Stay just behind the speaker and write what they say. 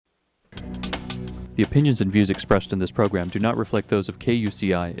The opinions and views expressed in this program do not reflect those of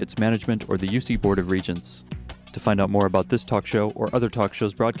KUCI, its management, or the UC Board of Regents. To find out more about this talk show or other talk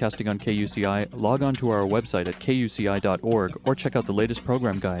shows broadcasting on KUCI, log on to our website at kuci.org or check out the latest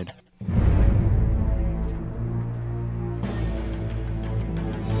program guide.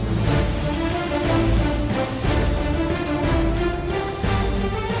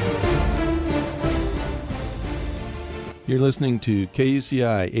 You're listening to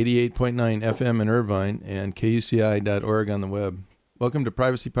KUCI 88.9 FM in Irvine and KUCI.org on the web. Welcome to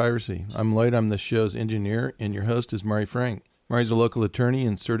Privacy Piracy. I'm Lloyd. I'm the show's engineer, and your host is Mari Frank. Mari's a local attorney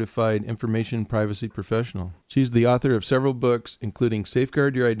and certified information privacy professional. She's the author of several books, including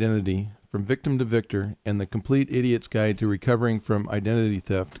Safeguard Your Identity, From Victim to Victor, and The Complete Idiot's Guide to Recovering from Identity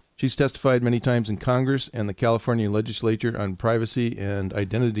Theft. She's testified many times in Congress and the California legislature on privacy and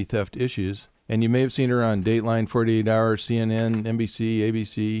identity theft issues. And you may have seen her on Dateline, 48 Hour, CNN, NBC,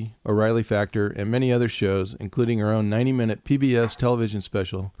 ABC, O'Reilly Factor, and many other shows, including her own 90-minute PBS television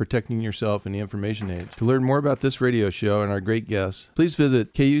special, Protecting Yourself in the Information Age. To learn more about this radio show and our great guests, please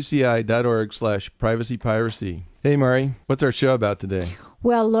visit kuci.org/privacypiracy. Hey, Mari, what's our show about today?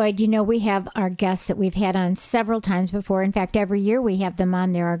 Well, Lloyd, you know, we have our guests that we've had on several times before. In fact, every year we have them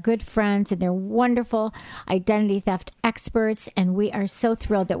on. They're our good friends, and they're wonderful identity theft experts. And we are so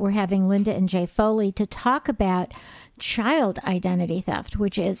thrilled that we're having Linda and Jay Foley to talk about child identity theft,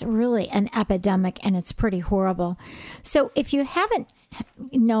 which is really an epidemic, and it's pretty horrible. So if you haven't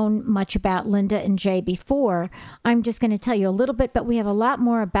known much about Linda and Jay before, I'm just going to tell you a little bit, but we have a lot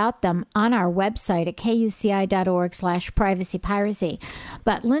more about them on our website at kuci.org/privacypiracy.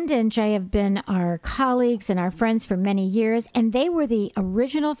 But Linda and Jay have been our colleagues and our friends for many years, and they were the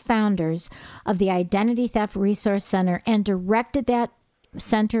original founders of the Identity Theft Resource Center and directed that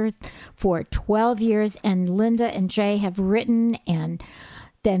center for 12 years. And Linda and Jay have written and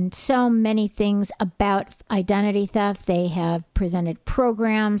done so many things about identity theft. They have presented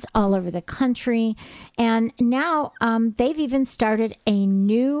programs all over the country. And now they've even started a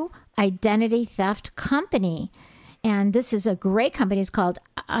new identity theft company. And this is a great company. It's called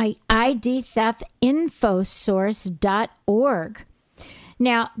idtheftinfosource.org.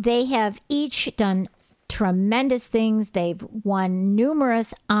 Now, they have each done tremendous things. They've won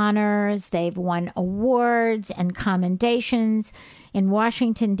numerous honors. They've won awards and commendations in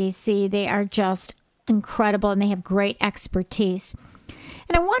Washington, D.C. They are just incredible, and they have great expertise.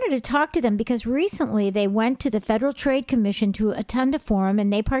 And I wanted to talk to them because recently they went to the Federal Trade Commission to attend a forum,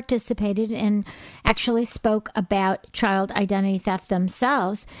 and they participated and actually spoke about child identity theft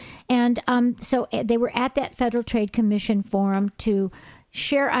themselves. And so they were at that Federal Trade Commission forum to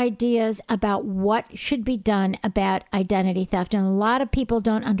share ideas about what should be done about identity theft. And a lot of people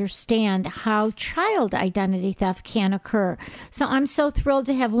don't understand how child identity theft can occur. So I'm so thrilled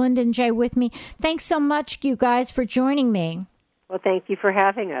to have Linda and Jay with me. Thanks so much, you guys, for joining me. Well, thank you for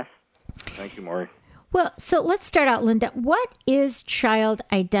having us. Thank you, Maury. Well, so let's start out, Linda. What is child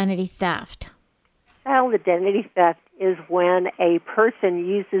identity theft? Child identity theft is when a person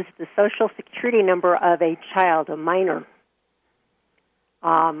uses the Social Security number of a child, a minor,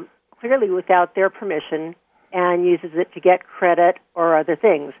 clearly without their permission, and uses it to get credit or other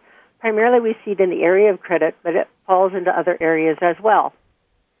things. Primarily we see it in the area of credit, but it falls into other areas as well.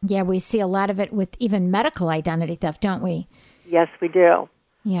 Yeah, we see a lot of it with even medical identity theft, don't we? Yes, we do.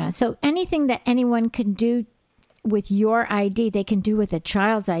 Yeah, so anything that anyone can do with your ID, they can do with a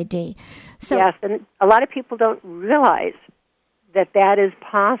child's ID. So, yes, and a lot of people don't realize that that is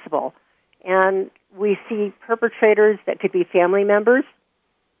possible. And we see perpetrators that could be family members,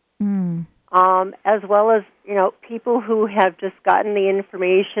 as well as, you know, people who have just gotten the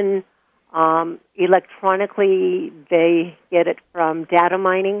information electronically. They get it from data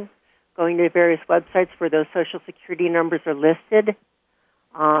mining, going to various websites where those Social Security numbers are listed.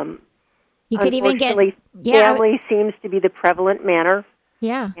 You could even get family seems to be the prevalent manner.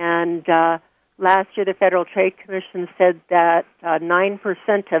 Yeah. And last year, the Federal Trade Commission said that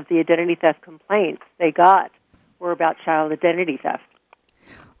 9% of the identity theft complaints they got were about child identity theft.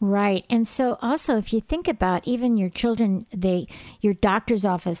 Right. And so also, if you think about even your children, your doctor's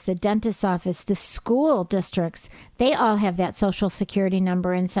office, the dentist's office, the school districts, they all have that Social Security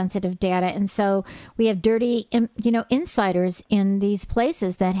number and sensitive data. And so we have dirty, insiders in these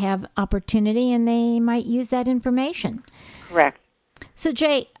places that have opportunity, and they might use that information. Correct. So,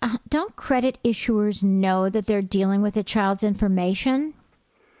 Jay, don't credit issuers know that they're dealing with a child's information?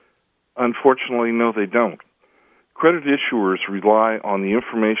 Unfortunately, no, they don't. Credit issuers rely on the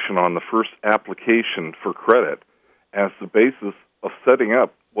information on the first application for credit as the basis of setting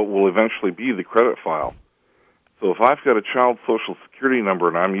up what will eventually be the credit file. So if I've got a child's Social Security number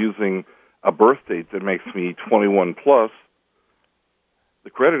and I'm using a birth date that makes me 21 plus, the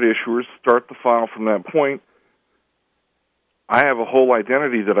credit issuers start the file from that point. I have a whole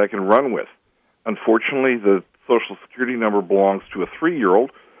identity that I can run with. Unfortunately, the Social Security number belongs to a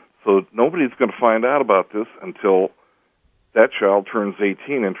 3-year-old, so nobody's going to find out about this until that child turns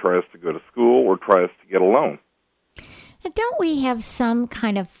 18 and tries to go to school or tries to get a loan. And don't we have some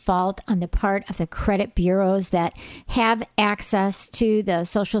kind of fault on the part of the credit bureaus that have access to the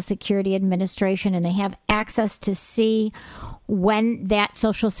Social Security Administration and they have access to see when that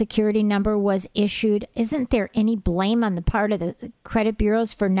Social Security number was issued? Isn't there any blame on the part of the credit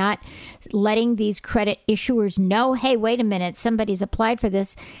bureaus for not letting these credit issuers know, hey, wait a minute, somebody's applied for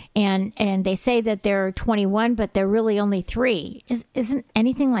this and they say that they're 21, but they're really only 3? Isn't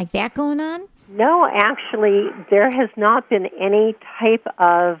anything like that going on? No, actually, there has not been any type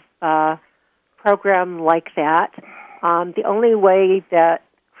of program like that. The only way that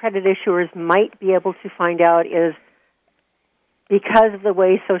credit issuers might be able to find out is because of the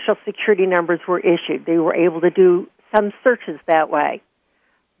way Social Security numbers were issued. They were able to do some searches that way.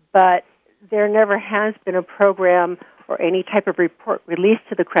 But there never has been a program or any type of report released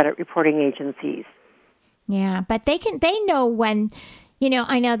to the credit reporting agencies. Yeah, but they know when... You know,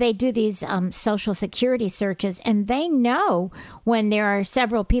 I know they do these Social Security searches, and they know when there are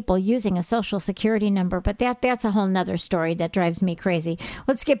several people using a Social Security number, but that's a whole nother story that drives me crazy.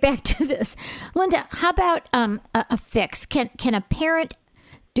 Let's get back to this. Linda, how about a fix? Can a parent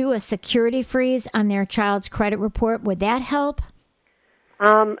do a security freeze on their child's credit report? Would that help?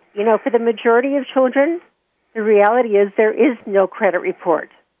 For the majority of children, the reality is there is no credit report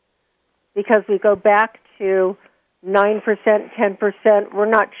because we go back to 9%, 10%. We're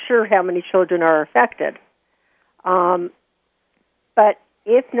not sure how many children are affected. But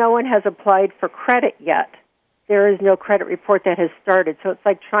if no one has applied for credit yet, there is no credit report that has started. So it's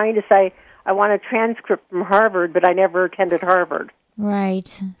like trying to say, I want a transcript from Harvard, but I never attended Harvard. Right.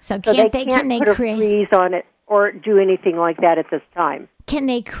 So can they put a freeze on it or do anything like that at this time? Can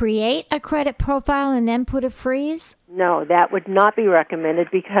they create a credit profile and then put a freeze? No, that would not be recommended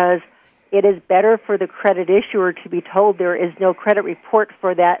because it is better for the credit issuer to be told there is no credit report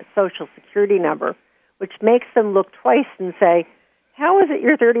for that Social Security number, which makes them look twice and say, how is it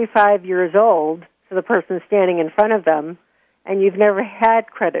you're 35 years old, to the person standing in front of them, and you've never had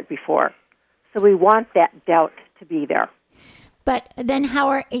credit before? So we want that doubt to be there. But then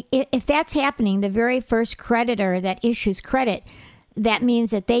if that's happening, the very first creditor that issues credit, that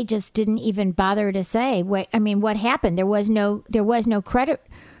means that they just didn't even bother to say, what happened? There was no credit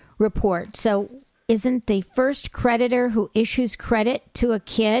report. So isn't the first creditor who issues credit to a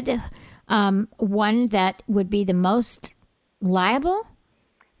kid one that would be the most liable?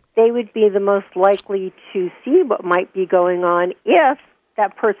 They would be the most likely to see what might be going on if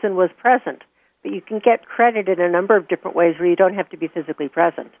that person was present. But you can get credit in a number of different ways where you don't have to be physically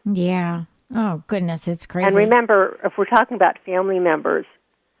present. Yeah. Oh, goodness, it's crazy. And remember, if we're talking about family members,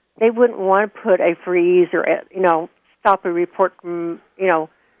 they wouldn't want to put a freeze or, stop a report from,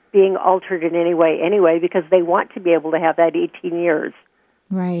 being altered in any way anyway, because they want to be able to have that 18 years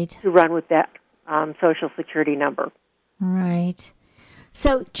right to run with that Social Security number. Right.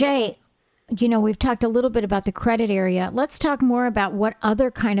 So, Jay, we've talked a little bit about the credit area. Let's talk more about what other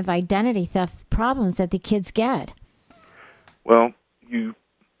kind of identity theft problems that the kids get. Well, you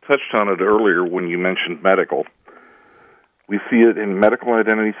touched on it earlier when you mentioned medical. We see it in medical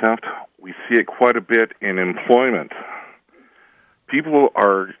identity theft. We see it quite a bit in employment. People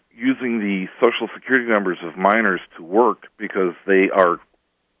are using the Social Security numbers of minors to work because they are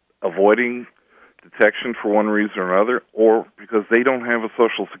avoiding detection for one reason or another, or because they don't have a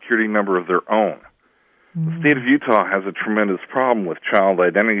Social Security number of their own. Mm-hmm. The state of Utah has a tremendous problem with child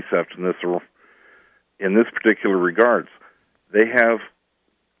identity theft in this particular regards. They have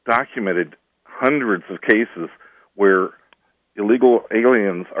documented hundreds of cases where illegal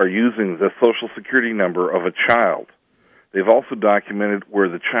aliens are using the Social Security number of a child. They've also documented where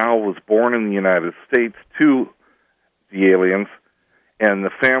the child was born in the United States to the aliens, and the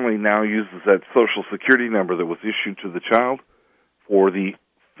family now uses that Social Security number that was issued to the child for the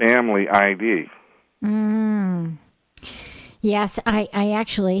family ID. Yes, I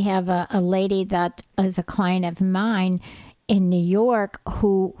actually have a lady that is a client of mine in New York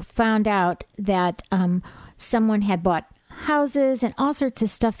who found out that someone had bought houses and all sorts of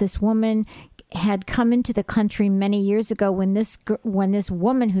stuff. This woman had come into the country many years ago when this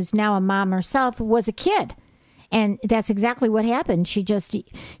woman, who's now a mom herself, was a kid. And that's exactly what happened. She used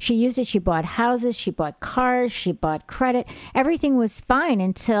it. She bought houses, she bought cars, she bought credit. Everything was fine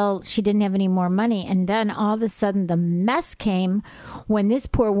until she didn't have any more money. And then all of a sudden the mess came when this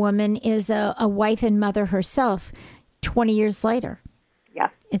poor woman is a wife and mother herself 20 years later. Yeah.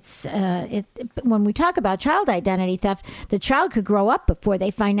 It's when we talk about child identity theft, the child could grow up before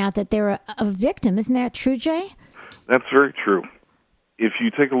they find out that they're a victim. Isn't that true, Jay? That's very true. If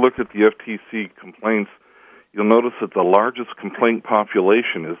you take a look at the FTC complaints, you'll notice that the largest complaint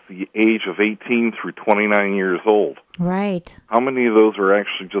population is the age of 18 through 29 years old. Right. How many of those are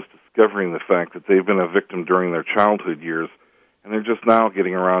actually just discovering the fact that they've been a victim during their childhood years, and they're just now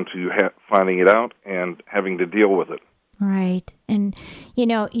getting around to finding it out and having to deal with it? Right. And,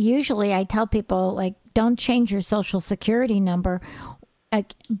 usually I tell people, like, don't change your Social Security number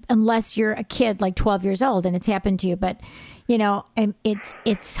unless you're a kid, like 12 years old, and it's happened to you. But,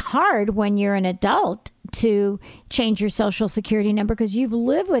 it's hard when you're an adult to change your Social Security number because you've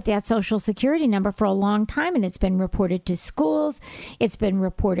lived with that Social Security number for a long time, and it's been reported to schools, it's been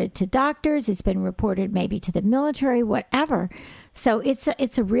reported to doctors, it's been reported maybe to the military, whatever. So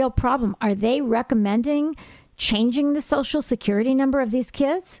it's a real problem. Are they recommending changing the Social Security number of these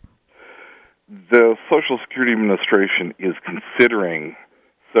kids? The Social Security Administration is considering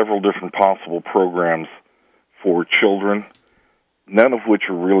several different possible programs for children, none of which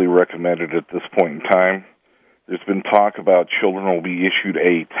are really recommended at this point in time. There's been talk about children will be issued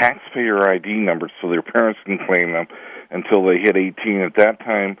a taxpayer ID number so their parents can claim them until they hit 18. At that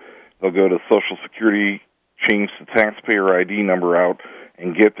time, they'll go to Social Security, change the taxpayer ID number out,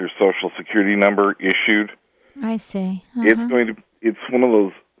 and get their Social Security number issued. I see. Uh-huh. It's one of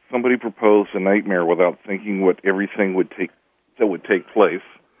those, somebody proposed a nightmare without thinking what everything would take place.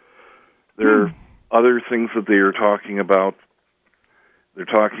 There are other things that they are talking about. They're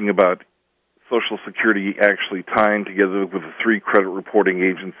talking about Social Security actually tying together with the 3 credit reporting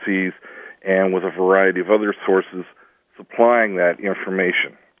agencies and with a variety of other sources supplying that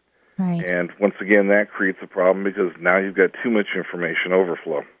information. Right. And once again, that creates a problem because now you've got too much information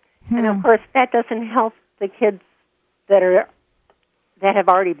overflow. And of course, that doesn't help the kids that have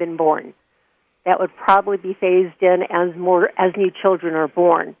already been born. That would probably be phased in as new children are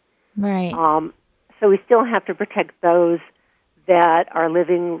born. Right. So we still have to protect those that are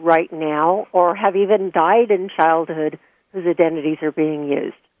living right now or have even died in childhood whose identities are being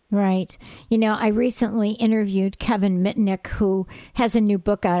used. Right. I recently interviewed Kevin Mitnick, who has a new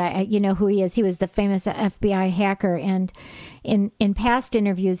book out. You know who he is. He was the famous FBI hacker. And in past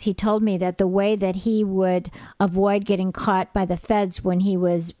interviews, he told me that the way that he would avoid getting caught by the feds when he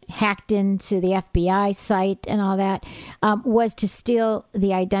was hacked into the FBI site and all that was to steal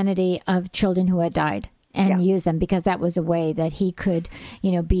the identity of children who had died and use them, because that was a way that he could,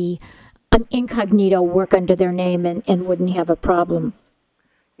 be an incognito, work under their name and wouldn't have a problem.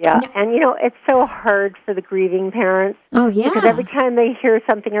 Yeah, and it's so hard for the grieving parents. Oh, yeah. Because every time they hear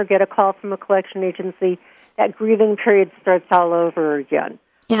something or get a call from a collection agency, that grieving period starts all over again.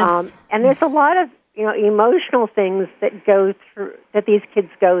 Yes. And there's a lot of emotional things that these kids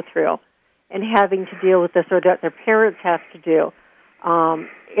go through, and having to deal with this, or that their parents have to do,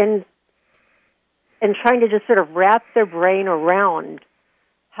 and trying to just sort of wrap their brain around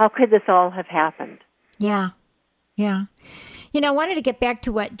how could this all have happened. Yeah, yeah. I wanted to get back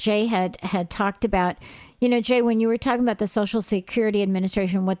to what Jay had talked about. Jay, when you were talking about the Social Security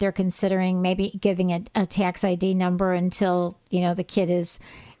Administration, what they're considering, maybe giving a tax ID number until, the kid is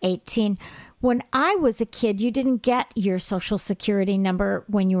 18. When I was a kid, you didn't get your Social Security number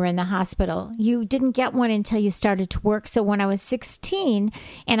when you were in the hospital. You didn't get one until you started to work. So when I was 16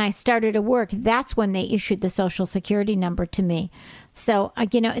 and I started to work, that's when they issued the Social Security number to me. So,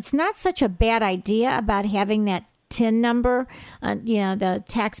 it's not such a bad idea about having that TIN number, the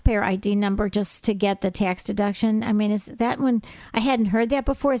taxpayer ID number, just to get the tax deduction. I mean, is that one? I hadn't heard that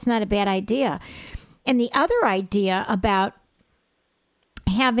before. It's not a bad idea. And the other idea about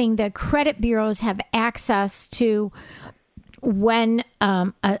having the credit bureaus have access to when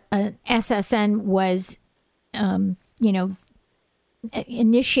an SSN was,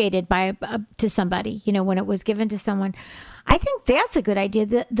 initiated to somebody, when it was given to someone. I think that's a good idea.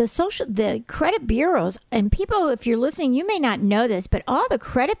 The credit bureaus, and people, if you're listening, you may not know this, but all the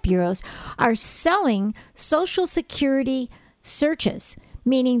credit bureaus are selling Social Security searches,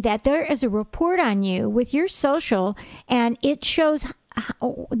 meaning that there is a report on you with your social, and it shows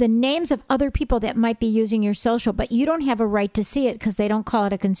the names of other people that might be using your social, but you don't have a right to see it because they don't call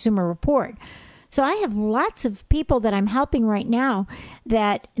it a consumer report. So I have lots of people that I'm helping right now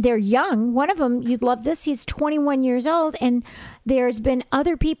that they're young. One of them, you'd love this, he's 21 years old, and there's been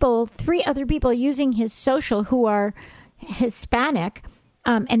three other people using his social who are Hispanic,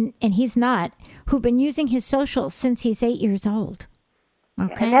 and he's not, who've been using his social since he's 8 years old.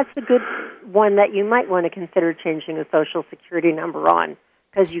 Okay. And that's a good one that you might want to consider changing a Social Security number on,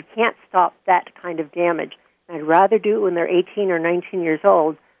 because you can't stop that kind of damage. And I'd rather do it when they're 18 or 19 years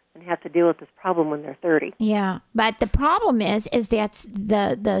old than have to deal with this problem when they're 30. Yeah, but the problem is that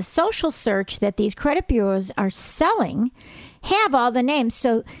the social search that these credit bureaus are selling have all the names.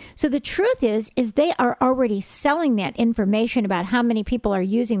 So the truth is they are already selling that information about how many people are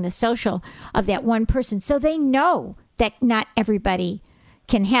using the social of that one person. So they know that not everybody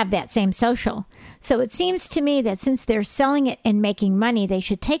can have that same social. So it seems to me that since they're selling it and making money, they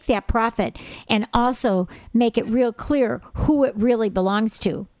should take that profit and also make it real clear who it really belongs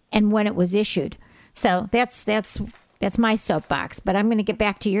to and when it was issued. So that's my soapbox, but I'm going to get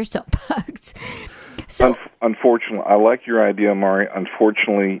back to your soapbox. So unfortunately, I like your idea, Mari.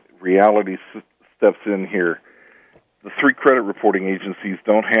 Unfortunately, reality steps in here. The three credit reporting agencies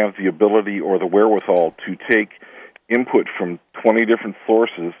don't have the ability or the wherewithal to take input from 20 different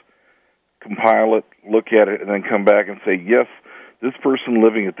sources, compile it, look at it, and then come back and say, yes, this person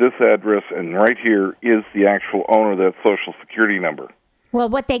living at this address and right here is the actual owner of that Social Security number. Well,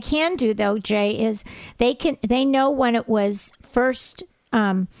 what they can do, though, Jay, is they know when it was first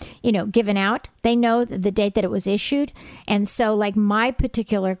given out. They know the date that it was issued. And so, like my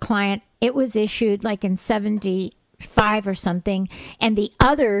particular client, it was issued like in 75 or something. And the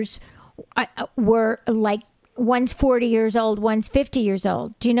others were like, one's 40 years old, one's 50 years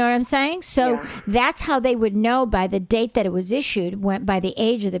old. Do you know what I'm saying? So that's how they would know by the date that it was issued, by the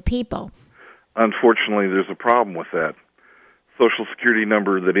age of the people. Unfortunately, there's a problem with that. Social Security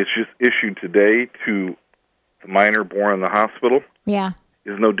number that is just issued today to the minor born in the hospital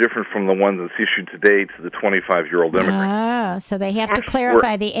is no different from the one that's issued today to the 25-year-old immigrant. Oh, so they have to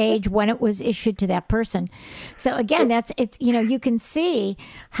clarify the age when it was issued to that person. So again, you can see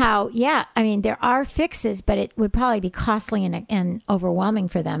how, there are fixes, but it would probably be costly and overwhelming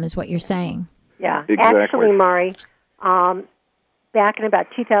for them, is what you're saying. Yeah, exactly. Actually, Mari, back in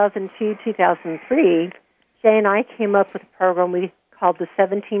about 2002, 2003, Jay and I came up with a program we called the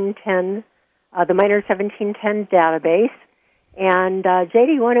 1710, the Minor 1710 database. And Jay,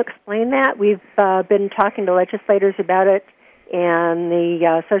 do you want to explain that? We've been talking to legislators about it and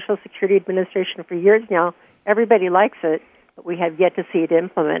the Social Security Administration for years now. Everybody likes it, but we have yet to see it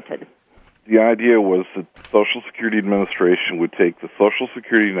implemented. The idea was that the Social Security Administration would take the Social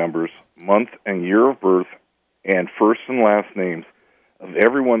Security numbers, month and year of birth, and first and last names of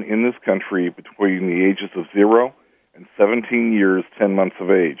everyone in this country between the ages of 0 and 17 years, 10 months of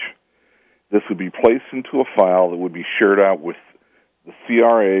age. This would be placed into a file that would be shared out with the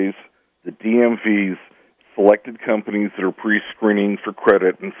CRAs, the DMVs, selected companies that are pre-screening for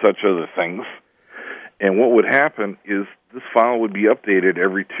credit and such other things. And what would happen is this file would be updated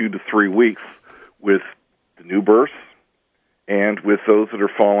every 2 to 3 weeks with the new births and with those that are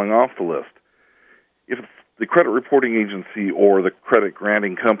falling off the list. If the credit reporting agency or the credit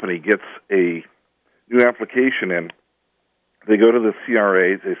granting company gets a new application in, they go to the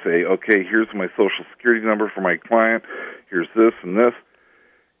CRA, they say, okay, here's my Social Security number for my client, here's this and this.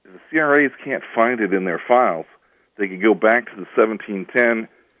 If the CRAs can't find it in their files, they can go back to the 1710,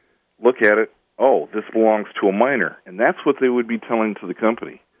 look at it, oh, this belongs to a minor. And that's what they would be telling to the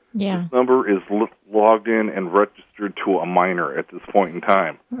company. Yeah. This number is logged in and registered to a minor at this point in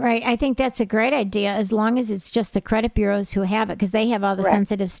time. Right. I think that's a great idea, as long as it's just the credit bureaus who have it, because they have all the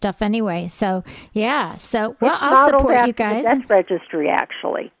sensitive stuff anyway. So, yeah. So, well, I'll support you guys. That's registry,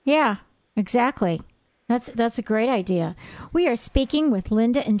 actually. Yeah, exactly. That's a great idea. We are speaking with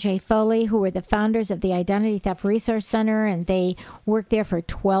Linda and Jay Foley, who are the founders of the Identity Theft Resource Center, and they worked there for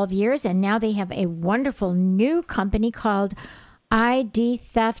 12 years, and now they have a wonderful new company called ID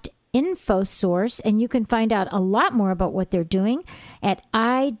Theft InfoSource, and you can find out a lot more about what they're doing at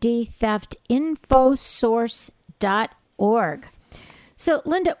idtheftinfosource.org. So,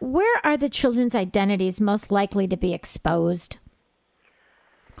 Linda, where are the children's identities most likely to be exposed?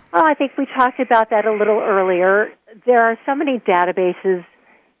 Well, I think we talked about that a little earlier. There are so many databases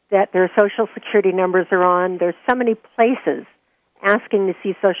that their Social Security numbers are on. There's so many places asking to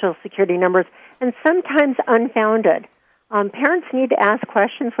see Social Security numbers, and sometimes unfounded. Parents need to ask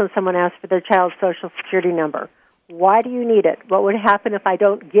questions when someone asks for their child's Social Security number. Why do you need it? What would happen if I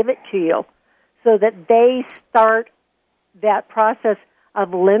don't give it to you? So that they start that process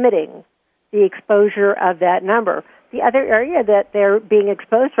of limiting the exposure of that number. The other area that they're being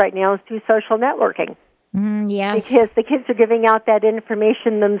exposed right now is through social networking. Yes. Because the kids are giving out that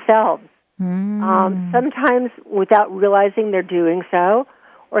information themselves. Sometimes without realizing they're doing so,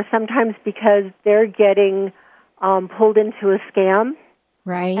 or sometimes because they're getting pulled into a scam,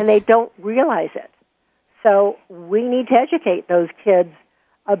 right, and they don't realize it. So we need to educate those kids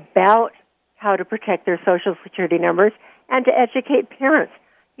about how to protect their Social Security numbers and to educate parents.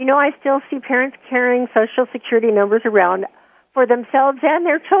 You know, I still see parents carrying Social Security numbers around for themselves and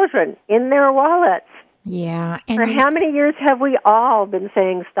their children in their wallets. Yeah. And for how many years have we all been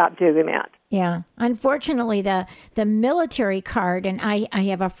saying stop doing that? Yeah. Unfortunately, the military card, and I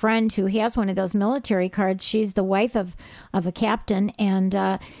have a friend who has one of those military cards. She's the wife of a captain, and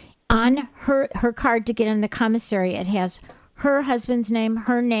on her card to get in the commissary, it has her husband's name,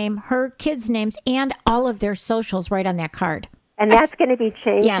 her kids' names, and all of their socials right on that card. And that's going to be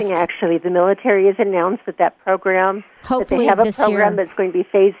changing, Yes. actually. The military has announced that program, Hopefully that they have a this program year. that's going to be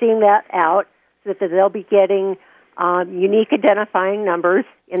phasing that out so that they'll be getting unique identifying numbers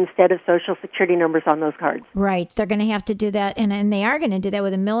instead of Social Security numbers on those cards. Right. They're going to have to do that, and they are going to do that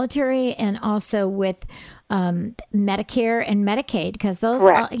with the military and also with Medicare and Medicaid, because those,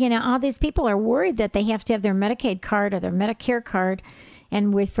 Correct. all these people are worried that they have to have their Medicaid card or their Medicare card.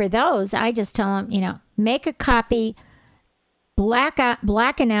 And for those, I just tell them, make a copy,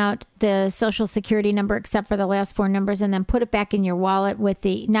 blacken out the Social Security number except for the last four numbers, and then put it back in your wallet with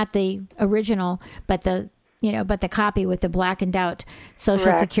not the original, but the copy with the blackened out Social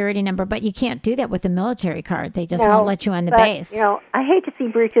Correct. Security number. But you can't do that with the military card. They just won't let you on the base. I hate to see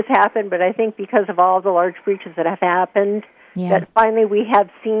breaches happen, but I think because of all the large breaches that have happened, that finally we have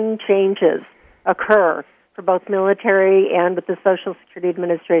seen changes occur for both military and with the Social Security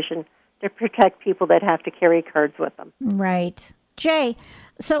Administration to protect people that have to carry cards with them. Right. Jay,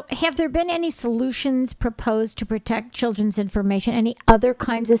 so have there been any solutions proposed to protect children's information? Any other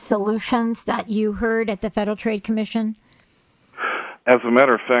kinds of solutions that you heard at the Federal Trade Commission? As a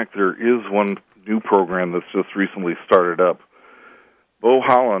matter of fact, there is one new program that's just recently started up. Bo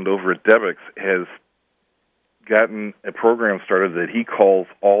Holland over at Debix has gotten a program started that he calls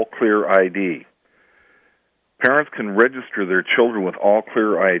All Clear ID. Parents can register their children with All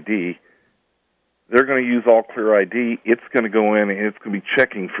Clear ID. They're going to use All Clear ID. It's going to go in and it's going to be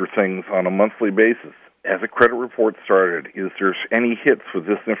checking for things on a monthly basis. As a credit report started, is there any hits with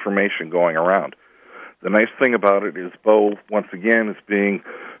this information going around? The nice thing about it is Bo, once again, is being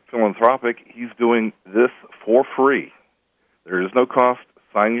philanthropic. He's doing this for free. There is no cost.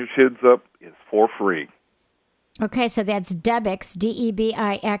 Sign your kids up. It's for free. Okay, so that's Debix,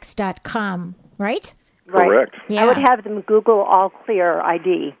 DEBIX.com, right? Correct. Right. Yeah. I would have them Google All Clear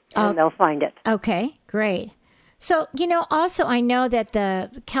ID, and they'll find it. Okay, great. So, also I know that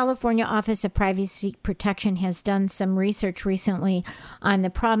the California Office of Privacy Protection has done some research recently on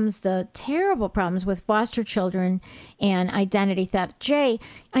the terrible problems with foster children and identity theft. Jay,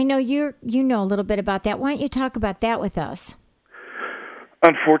 I know you know a little bit about that. Why don't you talk about that with us?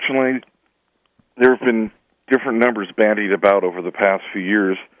 Unfortunately, there have been different numbers bandied about over the past few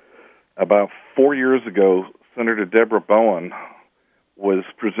years. About 4 years ago, Senator Deborah Bowen was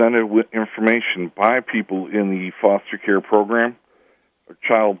presented with information by people in the foster care program, or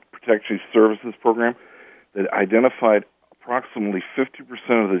Child Protection Services program, that identified approximately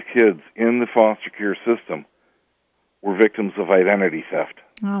 50% of the kids in the foster care system were victims of identity theft.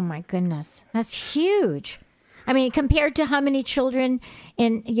 Oh, my goodness. That's huge. I mean, compared to how many children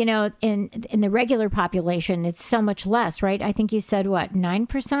in the regular population, it's so much less, right? I think you said, what,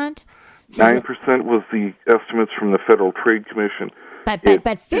 9%? 9% was the estimates from the Federal Trade Commission. But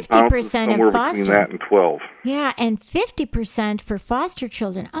 50% of of foster. Between that and 12. Yeah, and 50% for foster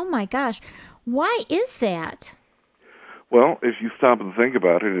children. Oh my gosh, why is that? Well, if you stop and think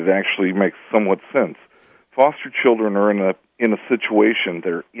about it, it actually makes somewhat sense. Foster children are in a situation,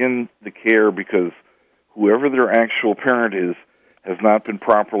 they're in the care because whoever their actual parent is has not been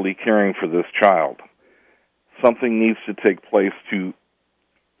properly caring for this child. Something needs to take place to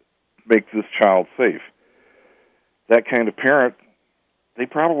make this child safe. That kind of parent, they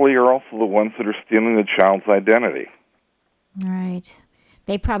probably are also the ones that are stealing the child's identity. Right.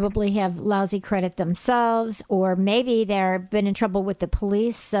 They probably have lousy credit themselves, or maybe they've been in trouble with the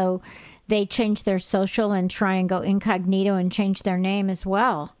police, so they change their social and try and go incognito and change their name as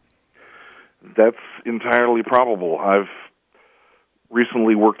well. That's entirely probable. I've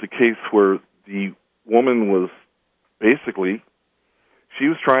recently worked a case where the woman was basically, she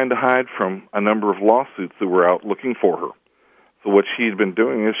was trying to hide from a number of lawsuits that were out looking for her. So what she had been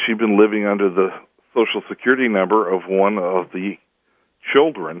doing is she'd been living under the Social Security number of one of the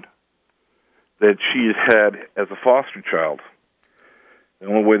children that she had as a foster child. The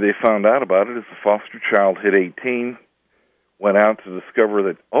only way they found out about it is the foster child hit 18, went out to discover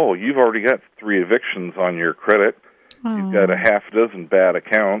that, oh, you've already got 3 evictions on your credit. Oh. You've got a half dozen bad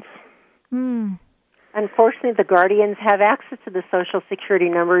accounts. Mm. Unfortunately, the guardians have access to the Social Security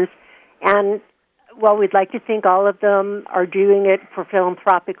numbers, and while we'd like to think all of them are doing it for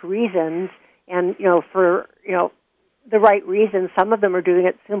philanthropic reasons and, for, the right reasons, some of them are doing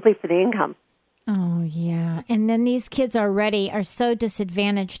it simply for the income. Oh, yeah. And then these kids already are so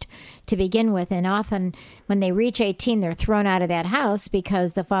disadvantaged to begin with. And often when they reach 18, they're thrown out of that house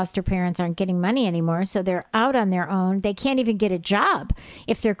because the foster parents aren't getting money anymore. So they're out on their own. They can't even get a job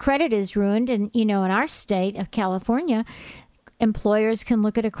if their credit is ruined. And, in our state of California, employers can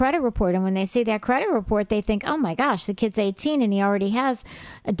look at a credit report. And when they see that credit report, they think, oh, my gosh, the kid's 18 and he already has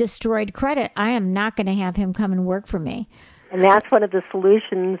a destroyed credit. I am not going to have him come and work for me. And that's one of the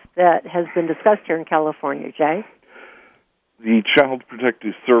solutions that has been discussed here in California, Jay. The Child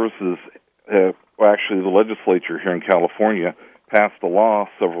Protective Services, actually the legislature here in California, passed a law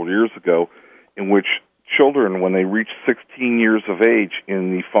several years ago in which children, when they reach 16 years of age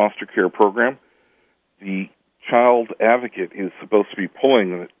in the foster care program, the child advocate is supposed to be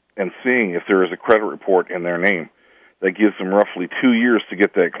pulling and seeing if there is a credit report in their name. That gives them roughly 2 years to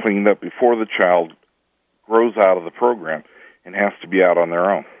get that cleaned up before the child grows out of the program and has to be out on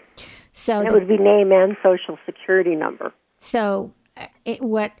their own. So it would be name and Social Security number. So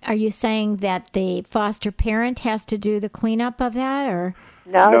what are you saying, that the foster parent has to do the cleanup of that, or?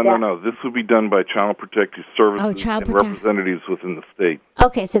 No. This would be done by Child Protective Services and representatives within the state.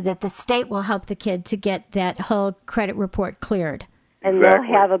 Okay, so that the state will help the kid to get that whole credit report cleared. And Exactly.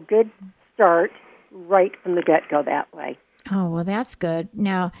 They'll have a good start right from the get-go that way. Oh, well, that's good.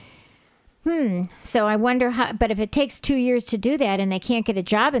 Now, so I wonder how, but if it takes 2 years to do that and they can't get a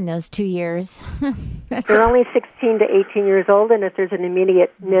job in those 2 years. They're only 16 to 18 years old, and if there's an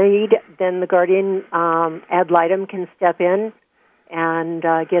immediate need, then the guardian ad litem can step in and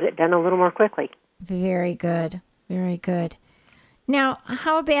get it done a little more quickly. Very good. Very good. Now,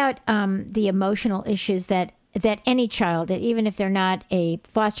 how about the emotional issues that any child, even if they're not a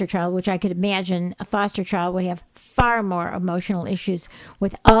foster child, which I could imagine a foster child would have far more emotional issues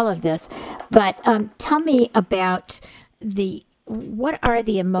with all of this. But tell me about what are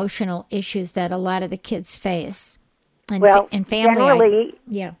the emotional issues that a lot of the kids face? And family, generally,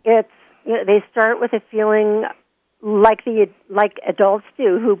 it's they start with a feeling like adults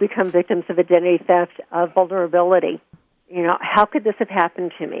do who become victims of identity theft, of vulnerability. How could this have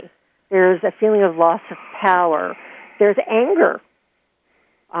happened to me? There's a feeling of loss of power. There's anger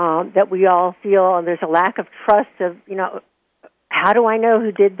that we all feel, and there's a lack of trust of, how do I know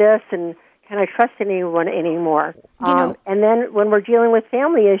who did this, and can I trust anyone anymore? And then when we're dealing with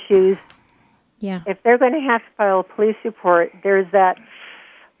family issues, if they're going to have to file a police report, there's that,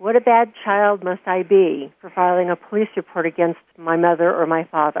 what a bad child must I be for filing a police report against my mother or my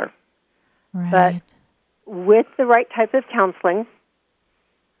father? Right. But with the right type of counseling,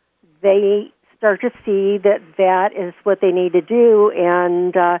 they start to see that is what they need to do,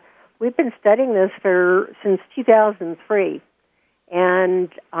 and we've been studying this since 2003, and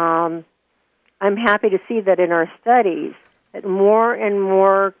I'm happy to see that in our studies that more and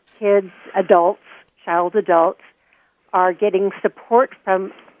more child adults, are getting support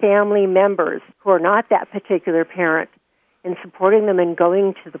from family members who are not that particular parent in supporting them in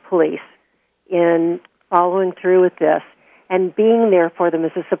going to the police, in following through with this, and being there for them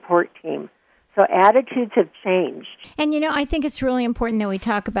as a support team. So attitudes have changed. And, I think it's really important that we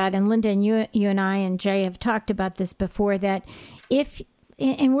talk about, and Linda and you and I and Jay have talked about this before, that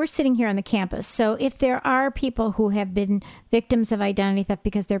and we're sitting here on the campus, so if there are people who have been victims of identity theft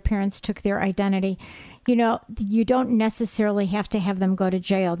because their parents took their identity, you don't necessarily have to have them go to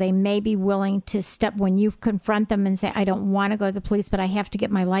jail. They may be willing to step, when you confront them and say, I don't want to go to the police, but I have to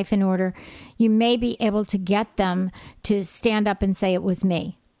get my life in order, you may be able to get them to stand up and say it was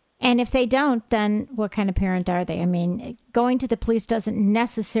me. And if they don't, then what kind of parent are they? I mean, going to the police doesn't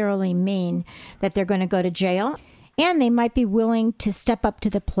necessarily mean that they're going to go to jail. And they might be willing to step up to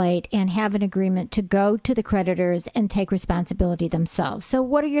the plate and have an agreement to go to the creditors and take responsibility themselves. So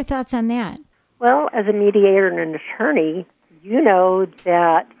what are your thoughts on that? Well, as a mediator and an attorney, you know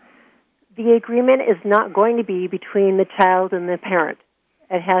that the agreement is not going to be between the child and the parent.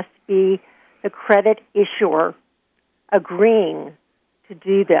 It has to be the credit issuer agreeing to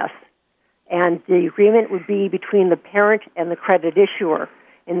do this. And the agreement would be between the parent and the credit issuer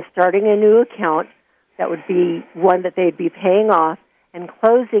in starting a new account that would be one that they'd be paying off and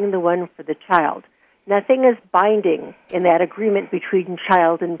closing the one for the child. Nothing is binding in that agreement between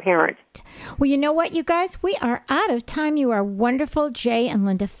child and parent. Well, you know what, you guys? We are out of time. You are wonderful, Jay and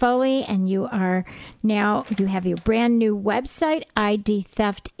Linda Foley, and you have your brand new website,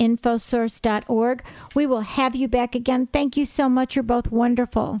 idtheftinfosource.org. We will have you back again. Thank you so much. You're both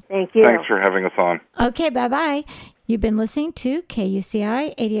wonderful. Thank you. Thanks for having us on. Okay, bye-bye. You've been listening to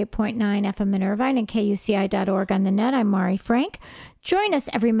KUCI 88.9 FM in Irvine and KUCI.org on the net. I'm Mari Frank. Join us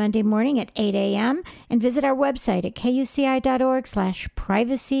every Monday morning at 8 a.m. and visit our website at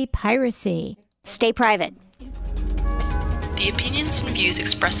KUCI.org/privacypiracy. Stay private. The opinions and views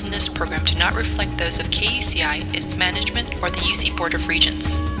expressed in this program do not reflect those of KUCI, its management, or the UC Board of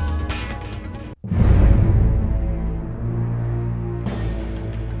Regents.